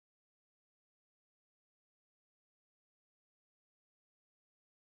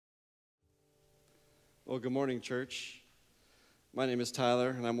Well, good morning, church. My name is Tyler,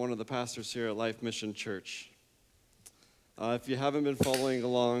 and I'm one of the pastors here at Life Mission Church. If you haven't been following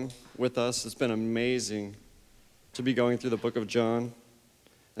along with us, it's been amazing to be going through the book of John.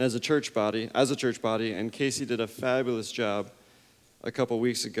 And as a church body, and Casey did a fabulous job a couple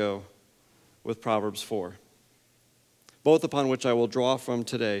weeks ago with Proverbs 4, both upon which I will draw from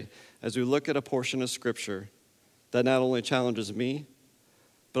today as we look at a portion of Scripture that not only challenges me,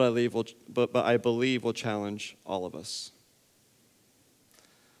 but I believe will challenge all of us.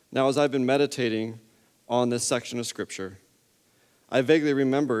 Now, as I've been meditating on this section of Scripture, I vaguely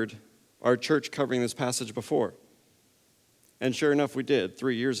remembered our church covering this passage before. And sure enough, we did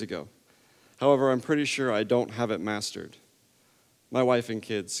 3 years ago. However, I'm pretty sure I don't have it mastered. My wife and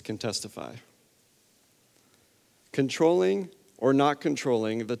kids can testify. Controlling or not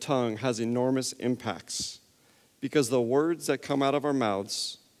controlling the tongue has enormous impacts because the words that come out of our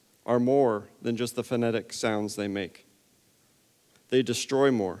mouths are more than just the phonetic sounds they make. They destroy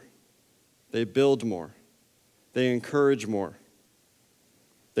more. They build more. They encourage more.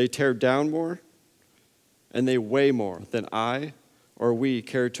 They tear down more, and they weigh more than I or we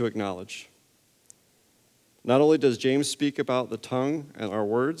care to acknowledge. Not only does James speak about the tongue and our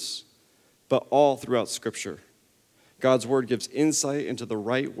words, but all throughout Scripture, God's word gives insight into the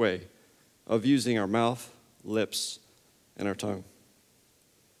right way of using our mouth, lips, and our tongue.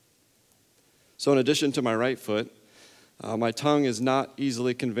 So in addition to my right foot, my tongue is not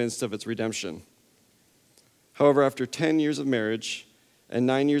easily convinced of its redemption. However, after 10 years of marriage and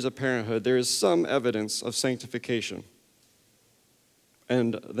 9 years of parenthood, there is some evidence of sanctification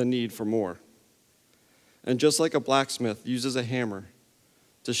and the need for more. And just like a blacksmith uses a hammer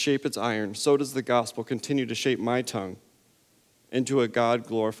to shape its iron, so does the gospel continue to shape my tongue into a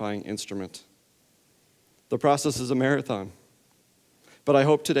God-glorifying instrument. The process is a marathon. But I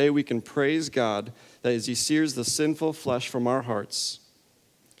hope today we can praise God that as He sears the sinful flesh from our hearts,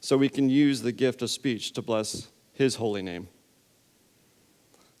 so we can use the gift of speech to bless His holy name.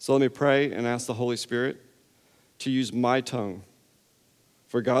 So let me pray and ask the Holy Spirit to use my tongue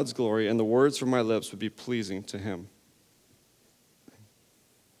for God's glory, and the words from my lips would be pleasing to Him.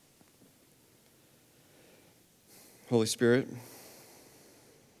 Holy Spirit,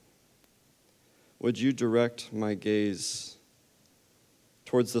 would you direct my gaze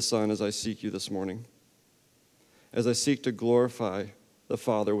towards the Son as I seek you this morning, as I seek to glorify the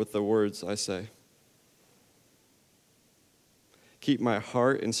Father with the words I say. Keep my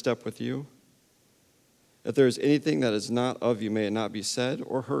heart in step with you. If there is anything that is not of you, may it not be said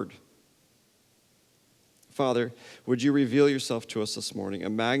or heard. Father, would you reveal yourself to us this morning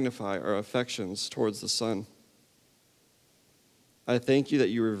and magnify our affections towards the Son? I thank you that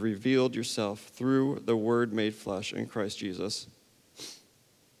you have revealed yourself through the Word made flesh in Christ Jesus.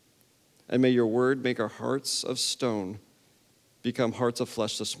 And may your word make our hearts of stone become hearts of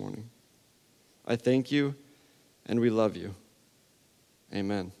flesh this morning. I thank you, and we love you.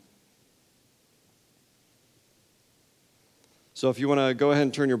 Amen. So if you want to go ahead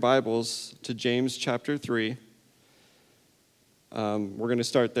and turn your Bibles to James chapter 3, we're going to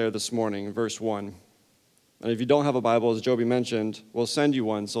start there this morning, verse 1. And if you don't have a Bible, as Joby mentioned, we'll send you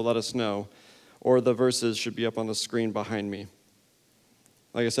one, so let us know. Or the verses should be up on the screen behind me.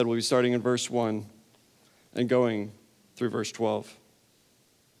 Like I said, we'll be starting in verse 1 and going through verse 12.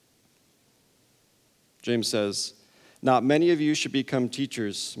 James says, "Not many of you should become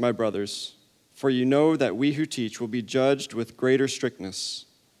teachers, my brothers, for you know that we who teach will be judged with greater strictness.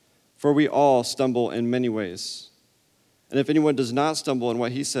 For we all stumble in many ways. And if anyone does not stumble in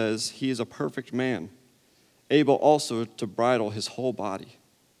what he says, he is a perfect man, able also to bridle his whole body.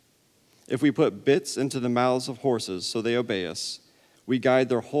 If we put bits into the mouths of horses so they obey us, we guide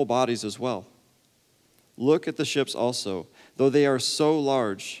their whole bodies as well. Look at the ships also. Though they are so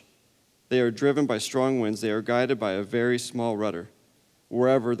large, they are driven by strong winds. They are guided by a very small rudder,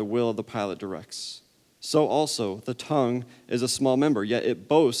 wherever the will of the pilot directs. So also the tongue is a small member, yet it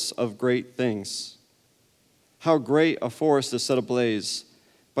boasts of great things. How great a forest is set ablaze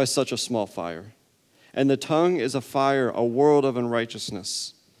by such a small fire. And the tongue is a fire, a world of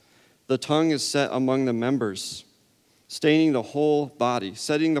unrighteousness. The tongue is set among the members, staining the whole body,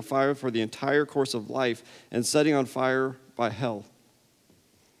 setting the fire for the entire course of life, and setting on fire by hell.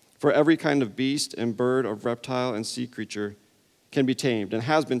 For every kind of beast and bird, of reptile and sea creature can be tamed, and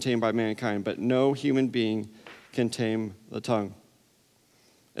has been tamed by mankind, but no human being can tame the tongue.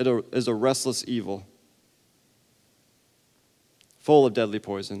 It is a restless evil, full of deadly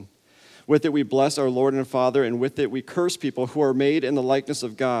poison. With it we bless our Lord and Father, and with it we curse people who are made in the likeness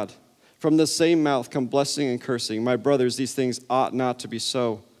of God. From the same mouth come blessing and cursing. My brothers, these things ought not to be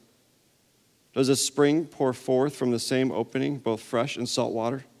so. Does a spring pour forth from the same opening both fresh and salt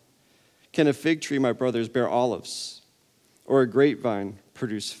water? Can a fig tree, my brothers, bear olives, or a grapevine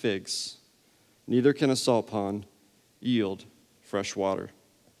produce figs? Neither can a salt pond yield fresh water.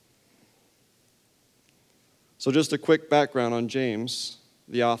 So just a quick background on James,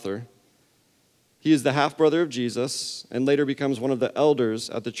 the author. He is the half-brother of Jesus and later becomes one of the elders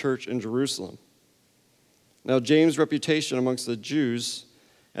at the church in Jerusalem. Now, James' reputation amongst the Jews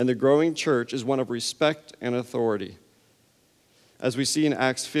and the growing church is one of respect and authority. As we see in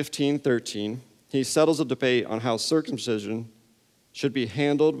Acts 15:13, he settles a debate on how circumcision should be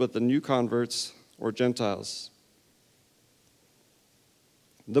handled with the new converts or Gentiles.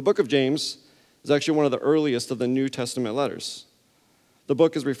 The book of James is actually one of the earliest of the New Testament letters. The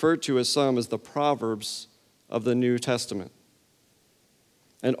book is referred to as some as the Proverbs of the New Testament.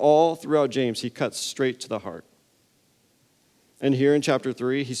 And all throughout James, he cuts straight to the heart. And here in chapter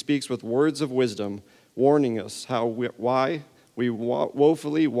 3, he speaks with words of wisdom, warning us why we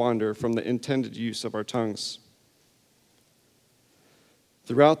woefully wander from the intended use of our tongues.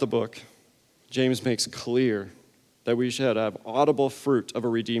 Throughout the book, James makes clear that we should have audible fruit of a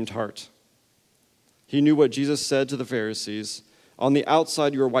redeemed heart. He knew what Jesus said to the Pharisees, "On the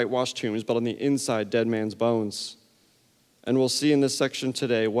outside you are whitewashed tombs, but on the inside dead man's bones." And we'll see in this section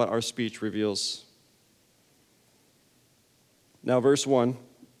today what our speech reveals. Now, verse 1,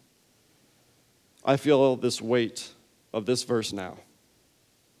 I feel this weight of this verse now.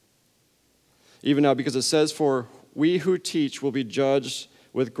 Even now, because it says, "For we who teach will be judged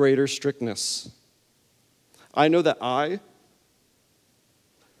with greater strictness." I know that I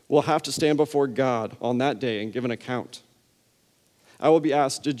will have to stand before God on that day and give an account. I will be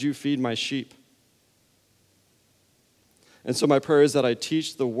asked, "Did you feed my sheep?" And so my prayer is that I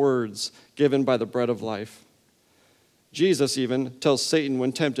teach the words given by the bread of life. Jesus even tells Satan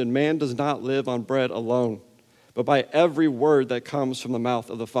when tempted, "Man does not live on bread alone, but by every word that comes from the mouth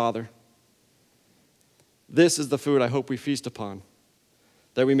of the Father." This is the food I hope we feast upon,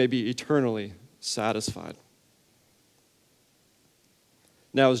 that we may be eternally satisfied.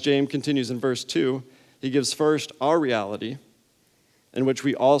 Now, as James continues in verse 2, he gives first our reality, in which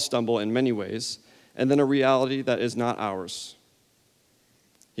we all stumble in many ways, and then a reality that is not ours.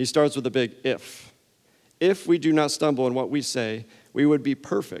 He starts with a big if. If we do not stumble in what we say, we would be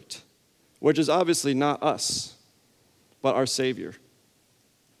perfect, which is obviously not us, but our Savior.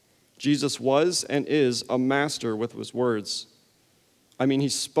 Jesus was and is a master with his words. I mean, he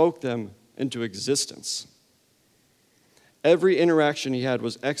spoke them into existence. Every interaction he had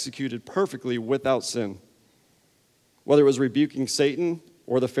was executed perfectly without sin. Whether it was rebuking Satan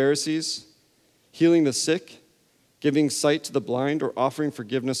or the Pharisees, healing the sick, giving sight to the blind, or offering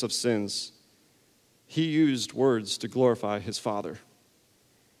forgiveness of sins, he used words to glorify his Father.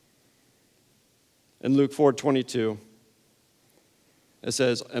 In Luke 4:22, it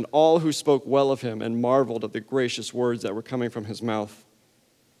says, "And all who spoke well of him and marveled at the gracious words that were coming from his mouth."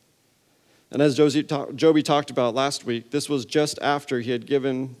 And as Joby talked about last week, this was just after he had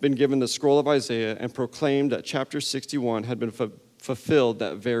been given the scroll of Isaiah and proclaimed that chapter 61 had been fulfilled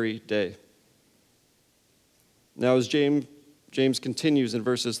that very day. Now, as James continues in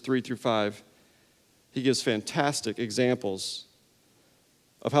verses 3 through 5, he gives fantastic examples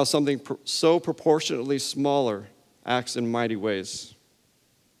of how something so proportionately smaller acts in mighty ways.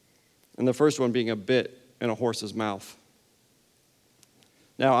 And the first one being a bit in a horse's mouth.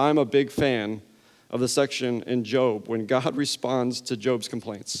 Now, I'm a big fan of the section in Job when God responds to Job's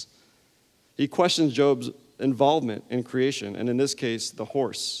complaints. He questions Job's involvement in creation, and in this case, the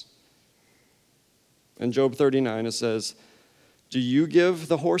horse. In Job 39, it says, "Do you give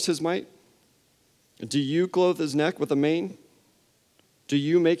the horse his might? Do you clothe his neck with a mane? Do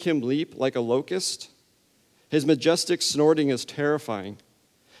you make him leap like a locust? His majestic snorting is terrifying.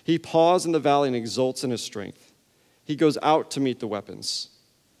 He paws in the valley and exults in his strength. He goes out to meet the weapons.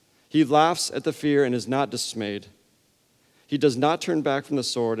 He laughs at the fear and is not dismayed. He does not turn back from the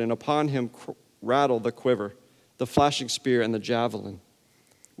sword, and upon him rattle the quiver, the flashing spear, and the javelin.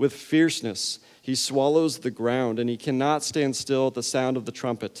 With fierceness he swallows the ground, and he cannot stand still at the sound of the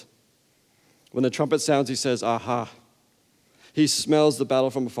trumpet. When the trumpet sounds, he says, 'Aha!' He smells the battle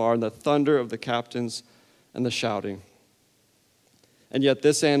from afar and the thunder of the captains and the shouting." And yet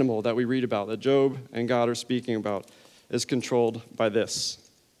this animal that we read about, that Job and God are speaking about, is controlled by this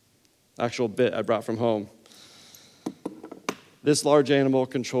actual bit I brought from home. This large animal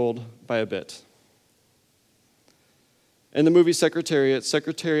controlled by a bit. In the movie Secretariat,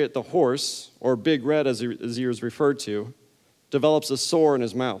 the horse, or Big Red as he is referred to, develops a sore in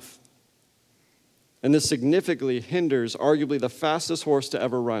his mouth. And this significantly hinders arguably the fastest horse to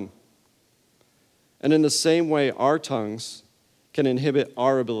ever run. And in the same way, our tongues can inhibit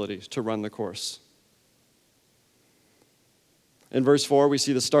our ability to run the course. In verse 4, we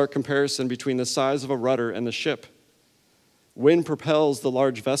see the stark comparison between the size of a rudder and the ship. Wind propels the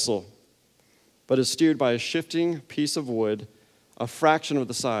large vessel, but is steered by a shifting piece of wood, a fraction of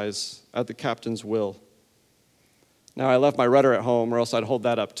the size, at the captain's will. Now, I left my rudder at home, or else I'd hold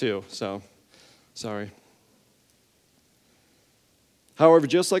that up too, so sorry. However,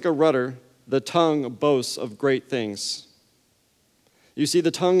 just like a rudder, the tongue boasts of great things. You see,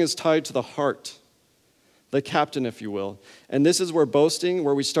 the tongue is tied to the heart, the captain, if you will. And this is where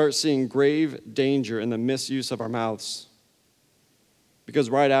we start seeing grave danger in the misuse of our mouths. Because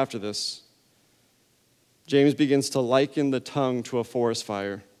right after this, James begins to liken the tongue to a forest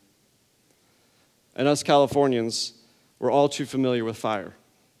fire. And us Californians, we're all too familiar with fire.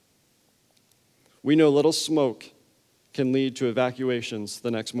 We know little smoke can lead to evacuations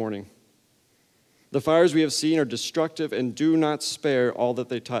the next morning. The fires we have seen are destructive and do not spare all that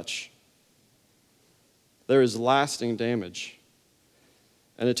they touch. There is lasting damage,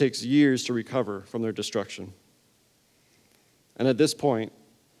 and it takes years to recover from their destruction. And at this point,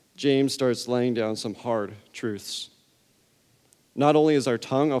 James starts laying down some hard truths. Not only is our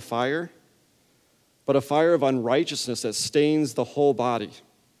tongue a fire, but a fire of unrighteousness that stains the whole body.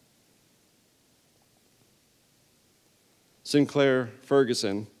 Sinclair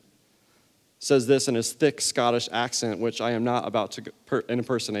Ferguson says this in his thick Scottish accent, which I am not about to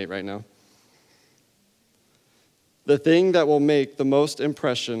impersonate right now. The thing that will make the most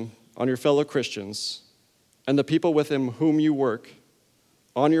impression on your fellow Christians and the people with whom you work,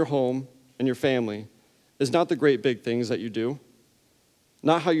 on your home and your family, is not the great big things that you do,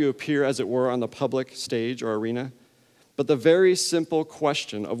 not how you appear, as it were, on the public stage or arena, but the very simple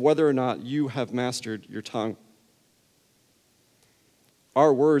question of whether or not you have mastered your tongue.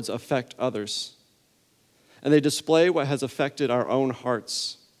 Our words affect others, and they display what has affected our own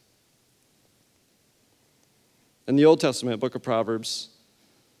hearts. In the Old Testament book of Proverbs,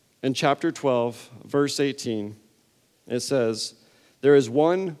 in chapter 12, verse 18, it says, "There is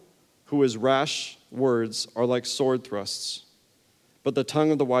one whose rash words are like sword thrusts, but the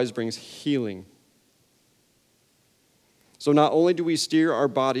tongue of the wise brings healing." So not only do we steer our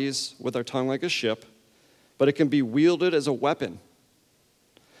bodies with our tongue like a ship, but it can be wielded as a weapon,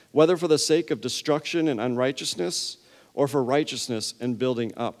 whether for the sake of destruction and unrighteousness or for righteousness and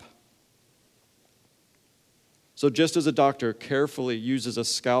building up. So just as a doctor carefully uses a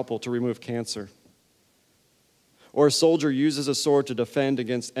scalpel to remove cancer, or a soldier uses a sword to defend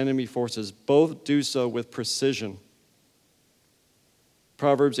against enemy forces, both do so with precision.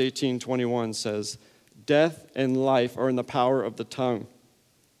 Proverbs 18:21 says, "Death and life are in the power of the tongue."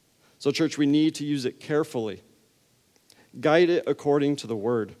 So church, we need to use it carefully. Guide it according to the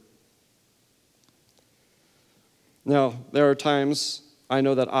word. Now, there are times I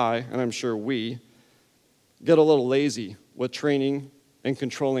know that I, and I'm sure we, get a little lazy with training and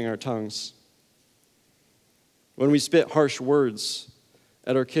controlling our tongues. When we spit harsh words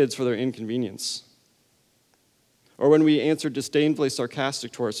at our kids for their inconvenience, or when we answer disdainfully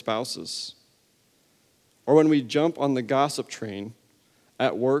sarcastic to our spouses, or when we jump on the gossip train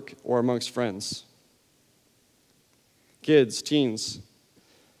at work or amongst friends. Kids, teens,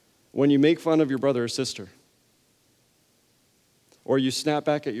 when you make fun of your brother or sister, or you snap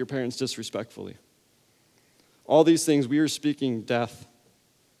back at your parents disrespectfully, all these things, we are speaking death.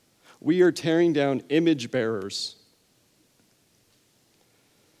 We are tearing down image bearers.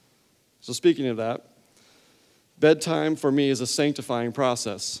 So speaking of that, bedtime for me is a sanctifying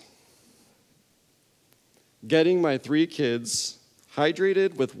process. Getting my 3 kids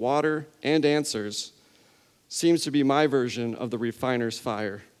hydrated with water and answers seems to be my version of the refiner's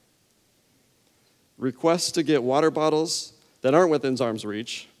fire. Requests to get water bottles that aren't within arm's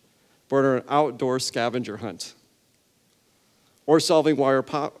reach, but are an outdoor scavenger hunt. Or solving why our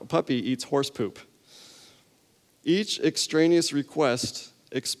puppy eats horse poop. Each extraneous request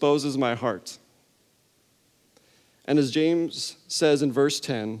exposes my heart. And as James says in verse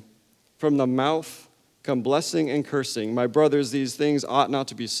 10, "From the mouth come blessing and cursing. My brothers, these things ought not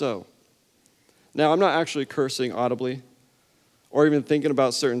to be so." Now, I'm not actually cursing audibly or even thinking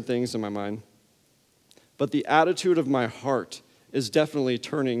about certain things in my mind, but the attitude of my heart is definitely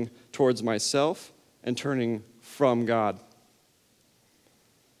turning towards myself and turning from God.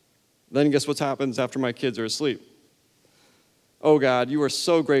 Then guess what happens after my kids are asleep? "Oh God, you are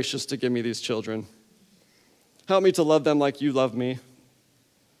so gracious to give me these children. Help me to love them like you love me."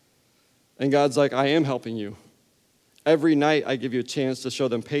 And God's like, "I am helping you. Every night I give you a chance to show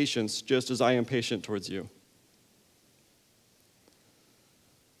them patience just as I am patient towards you."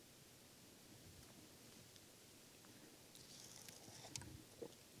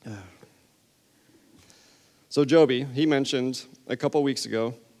 So Joby, he mentioned a couple weeks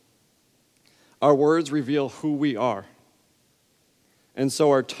ago, our words reveal who we are. And so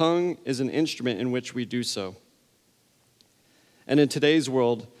our tongue is an instrument in which we do so. And in today's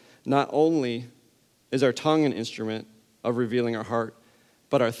world, not only is our tongue an instrument of revealing our heart,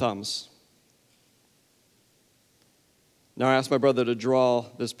 but our thumbs. Now I asked my brother to draw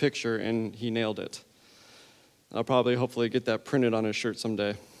this picture, and he nailed it. I'll probably, hopefully, get that printed on his shirt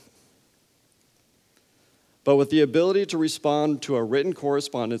someday. But with the ability to respond to a written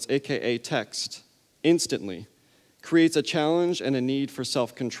correspondence, aka text, instantly, creates a challenge and a need for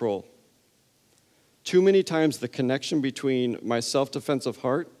self-control. Too many times the connection between my self-defensive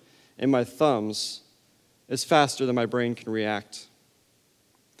heart and my thumbs is faster than my brain can react.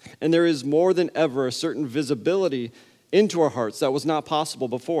 And there is more than ever a certain visibility into our hearts that was not possible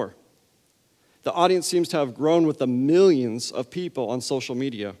before. The audience seems to have grown with the millions of people on social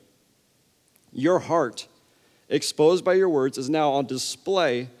media. Your heart, exposed by your words, is now on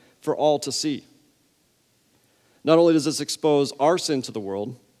display for all to see. Not only does this expose our sin to the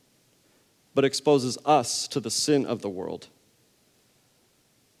world, but exposes us to the sin of the world.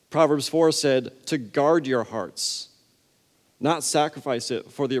 Proverbs 4 said to guard your hearts, not sacrifice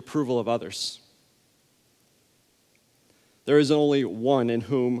it for the approval of others. There is only one in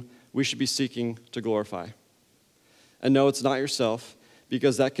whom we should be seeking to glorify. And no, it's not yourself,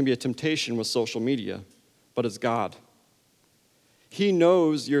 because that can be a temptation with social media, but it's God. He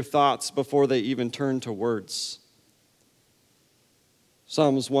knows your thoughts before they even turn to words.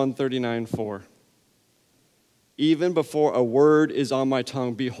 Psalms 139:4. Even before a word is on my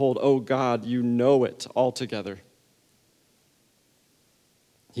tongue, behold, O God, you know it altogether.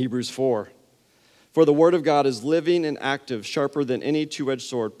 Hebrews 4. For the word of God is living and active, sharper than any two-edged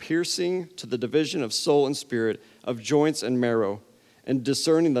sword, piercing to the division of soul and spirit, of joints and marrow, and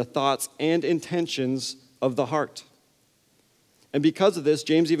discerning the thoughts and intentions of the heart. And because of this,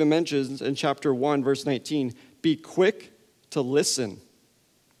 James even mentions in chapter 1, verse 19, be quick to listen,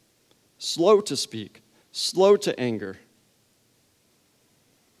 slow to speak, slow to anger.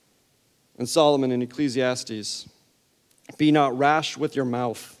 And Solomon in Ecclesiastes, be not rash with your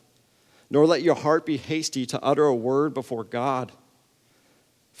mouth, nor let your heart be hasty to utter a word before God.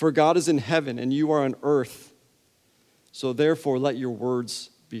 For God is in heaven, and you are on earth. So therefore, let your words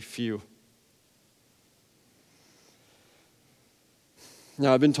be few.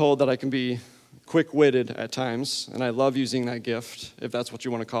 Now, I've been told that I can be quick-witted at times, and I love using that gift, if that's what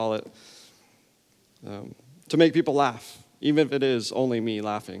you want to call it, to make people laugh, even if it is only me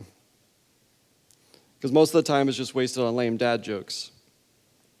laughing. Because most of the time it's just wasted on lame dad jokes.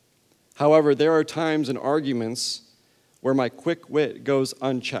 However, there are times in arguments where my quick wit goes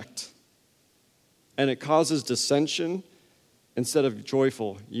unchecked, and it causes dissension instead of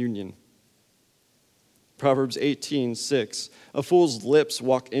joyful union. Proverbs 18:6, a fool's lips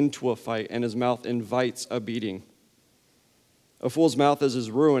walk into a fight, and his mouth invites a beating. A fool's mouth is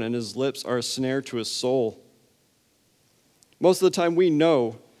his ruin, and his lips are a snare to his soul. Most of the time we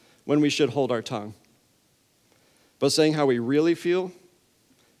know when we should hold our tongue, but saying how we really feel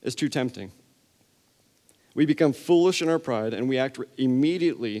is too tempting. We become foolish in our pride, and we act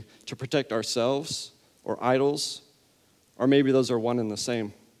immediately to protect ourselves or idols, or maybe those are one and the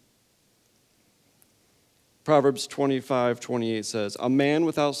same. Proverbs 25:28 says, a man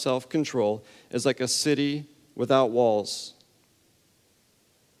without self-control is like a city without walls.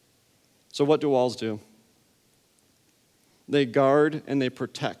 So what do walls do? They guard and they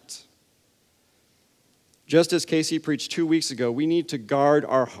protect. Just as Casey preached 2 weeks ago, we need to guard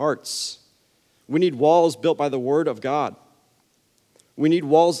our hearts. We need walls built by the word of God. We need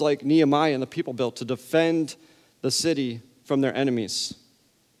walls like Nehemiah and the people built to defend the city from their enemies.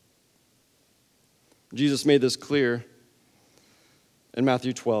 Jesus made this clear in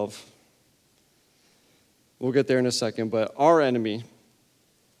Matthew 12. We'll get there in a second, but our enemy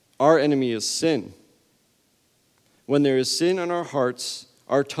is sin. When there is sin in our hearts,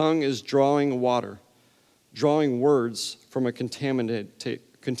 our tongue is drawing water, drawing words from a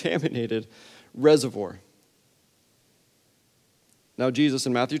contaminated reservoir. Now, Jesus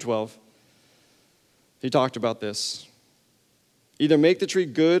in Matthew 12, he talked about this. Either make the tree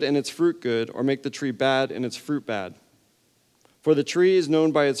good and its fruit good, or make the tree bad and its fruit bad. For the tree is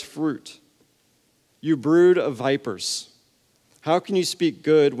known by its fruit. You brood of vipers, how can you speak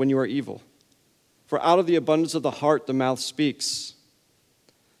good when you are evil? For out of the abundance of the heart the mouth speaks.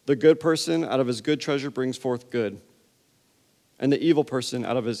 The good person out of his good treasure brings forth good, and the evil person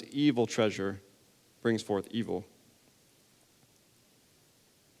out of his evil treasure brings forth evil.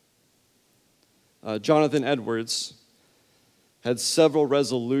 Jonathan Edwards had several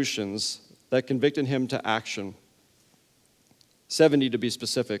resolutions that convicted him to action. 70 to be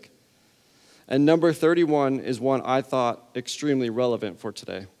specific. And number 31 is one I thought extremely relevant for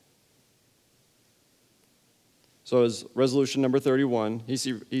today. So as resolution number 31,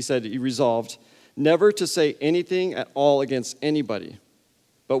 he said he resolved never to say anything at all against anybody,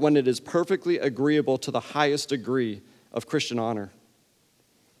 but when it is perfectly agreeable to the highest degree of Christian honor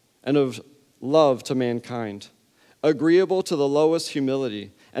and of love to mankind, agreeable to the lowest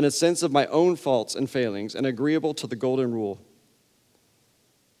humility and a sense of my own faults and failings, and agreeable to the golden rule.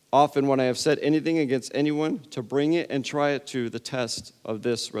 Often when I have said anything against anyone, to bring it and try it to the test of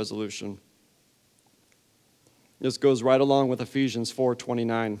this resolution. This goes right along with Ephesians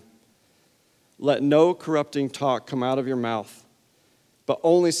 4:29. Let no corrupting talk come out of your mouth, but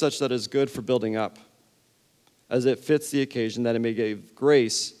only such that is good for building up, as it fits the occasion, that it may give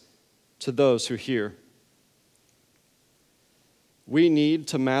grace to those who hear. We need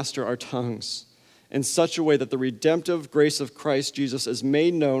to master our tongues in such a way that the redemptive grace of Christ Jesus is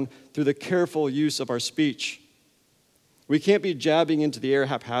made known through the careful use of our speech. We can't be jabbing into the air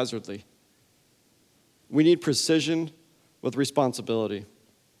haphazardly. We need precision with responsibility.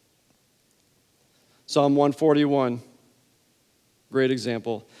 Psalm 141, great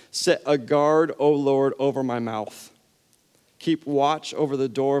example. Set a guard, O Lord, over my mouth. Keep watch over the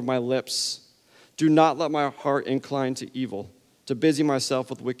door of my lips. Do not let my heart incline to evil, to busy myself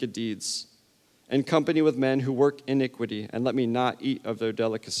with wicked deeds, in company with men who work iniquity, and let me not eat of their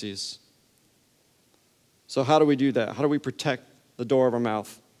delicacies. So how do we do that? How do we protect the door of our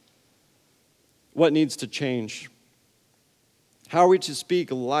mouth? What needs to change? How are we to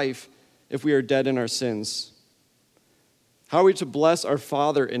speak life if we are dead in our sins? How are we to bless our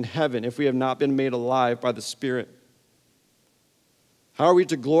Father in heaven if we have not been made alive by the Spirit? How are we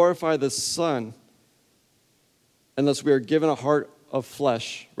to glorify the Son unless we are given a heart of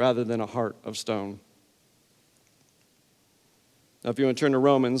flesh rather than a heart of stone? Now, if you want to turn to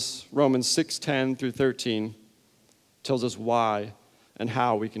Romans 6:10 through 13 tells us why and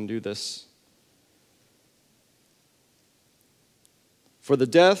how we can do this. For the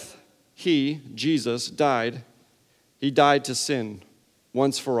death he, Jesus, died, he died to sin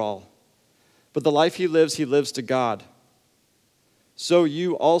once for all. But the life he lives to God. So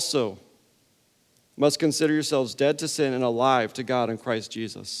you also must consider yourselves dead to sin and alive to God in Christ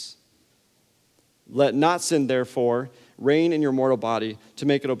Jesus. Let not sin, therefore, reign in your mortal body to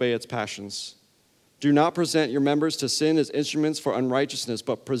make it obey its passions. Do not present your members to sin as instruments for unrighteousness,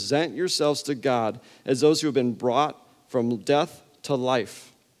 but present yourselves to God as those who have been brought from death to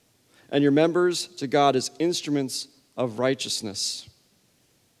life, and your members to God as instruments of righteousness.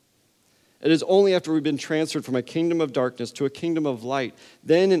 It is only after we've been transferred from a kingdom of darkness to a kingdom of light,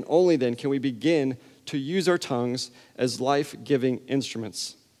 then and only then can we begin to use our tongues as life-giving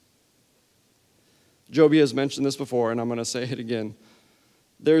instruments. Joby has mentioned this before, and I'm going to say it again.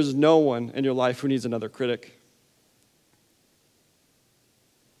 There's no one in your life who needs another critic.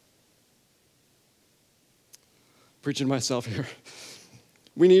 Preaching to myself here.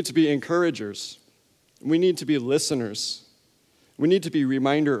 We need to be encouragers. We need to be listeners. We need to be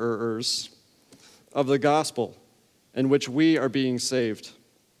reminder-ers of the gospel in which we are being saved.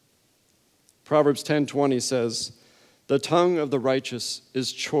 Proverbs 10:20 says, "The tongue of the righteous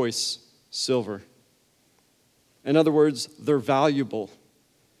is choice silver." In other words, they're valuable.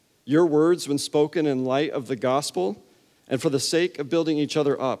 Your words, when spoken in light of the gospel and for the sake of building each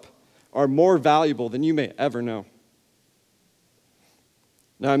other up, are more valuable than you may ever know.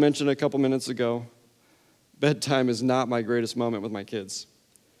 Now, I mentioned a couple minutes ago, bedtime is not my greatest moment with my kids.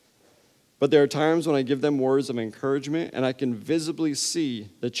 But there are times when I give them words of encouragement and I can visibly see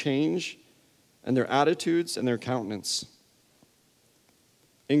the change in their attitudes and their countenance.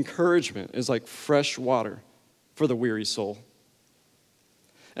 Encouragement is like fresh water for the weary soul.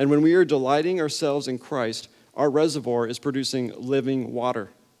 And when we are delighting ourselves in Christ, our reservoir is producing living water.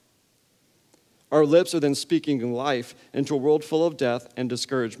 Our lips are then speaking life into a world full of death and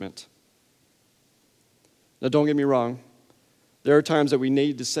discouragement. Now, don't get me wrong. There are times that we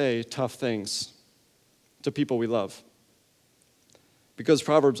need to say tough things to people we love. Because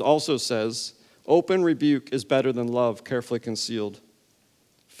Proverbs also says, open rebuke is better than love carefully concealed.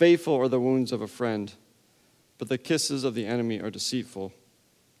 Faithful are the wounds of a friend, but the kisses of the enemy are deceitful.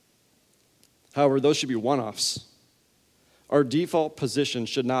 However, those should be one-offs. Our default position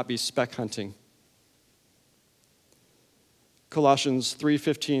should not be speck hunting. Colossians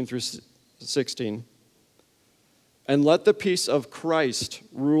 3:15 through 16. And let the peace of Christ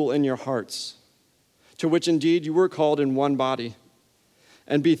rule in your hearts, to which indeed you were called in one body,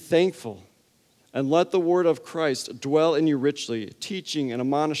 and be thankful. And let the word of Christ dwell in you richly, teaching and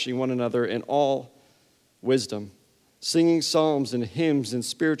admonishing one another in all wisdom, singing psalms and hymns and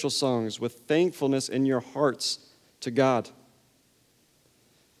spiritual songs with thankfulness in your hearts to God.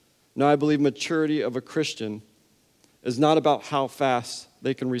 Now, I believe maturity of a Christian is not about how fast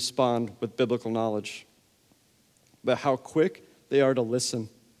they can respond with biblical knowledge, but how quick they are to listen,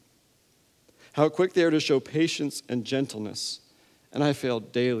 how quick they are to show patience and gentleness. And I fail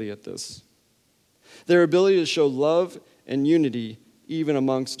daily at this. Their ability to show love and unity even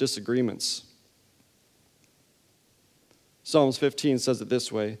amongst disagreements. Psalms 15 says it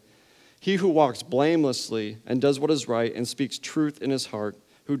this way: "He who walks blamelessly and does what is right and speaks truth in his heart,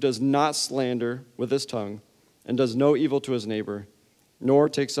 who does not slander with his tongue and does no evil to his neighbor, nor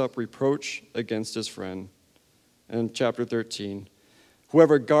takes up reproach against his friend." And chapter 13,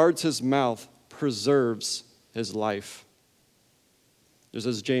 "Whoever guards his mouth preserves his life." Just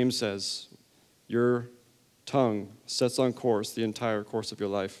as James says, your tongue sets on course the entire course of your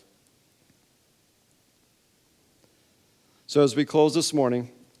life. So as we close this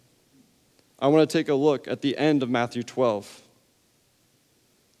morning, I want to take a look at the end of Matthew 12,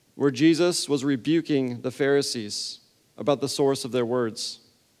 where Jesus was rebuking the Pharisees about the source of their words,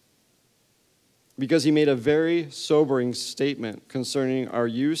 because he made a very sobering statement concerning our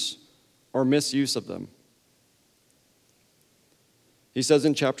use or misuse of them. He says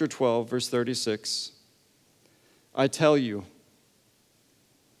in chapter 12, verse 36, "I tell you,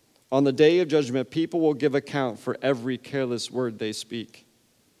 on the day of judgment, people will give account for every careless word they speak.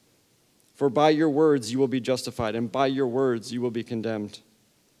 For by your words you will be justified, and by your words you will be condemned.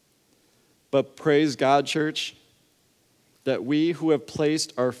 But praise God, church, that we who have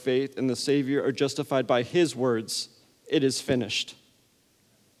placed our faith in the Savior are justified by his words. It is finished."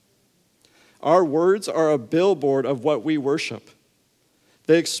 Our words are a billboard of what we worship.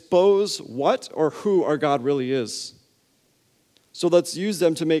 They expose what or who our God really is. So let's use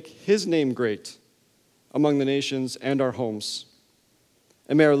them to make his name great among the nations and our homes.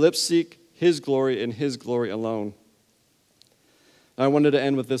 And may our lips seek his glory and his glory alone. I wanted to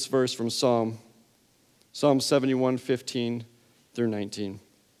end with this verse from Psalm 71, 15 through 19.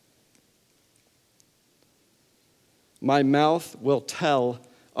 "My mouth will tell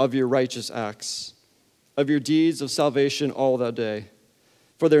of your righteous acts, of your deeds of salvation all that day.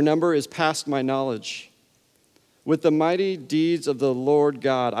 For their number is past my knowledge. With the mighty deeds of the Lord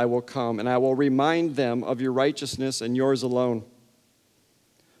God I will come, and I will remind them of your righteousness and yours alone.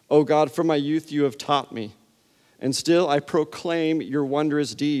 O God, from my youth you have taught me, and still I proclaim your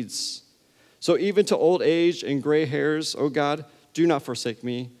wondrous deeds. So even to old age and gray hairs, O God, do not forsake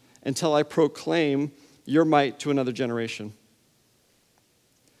me, until I proclaim your might to another generation,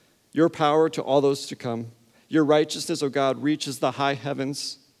 your power to all those to come. Your righteousness, O God, reaches the high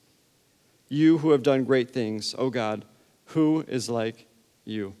heavens. You who have done great things, O God, who is like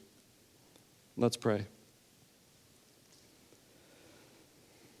you?" Let's pray.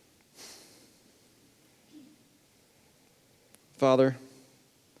 Father,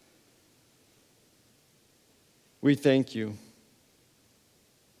 we thank you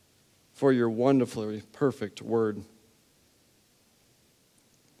for your wonderfully perfect word.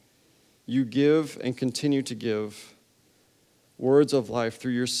 You give and continue to give words of life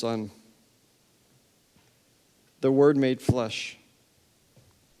through your Son, the Word made flesh.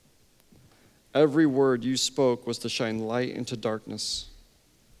 Every word you spoke was to shine light into darkness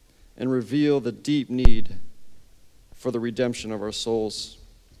and reveal the deep need for the redemption of our souls.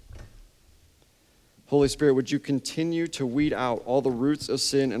 Holy Spirit, would you continue to weed out all the roots of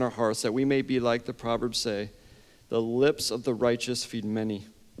sin in our hearts, that we may be like the Proverbs say, the lips of the righteous feed many.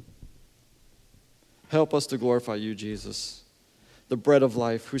 Help us to glorify you, Jesus, the bread of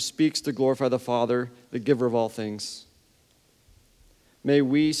life, who speaks to glorify the Father, the giver of all things. May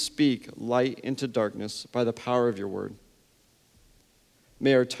we speak light into darkness by the power of your word.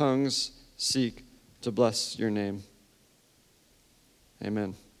 May our tongues seek to bless your name.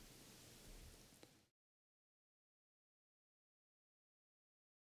 Amen.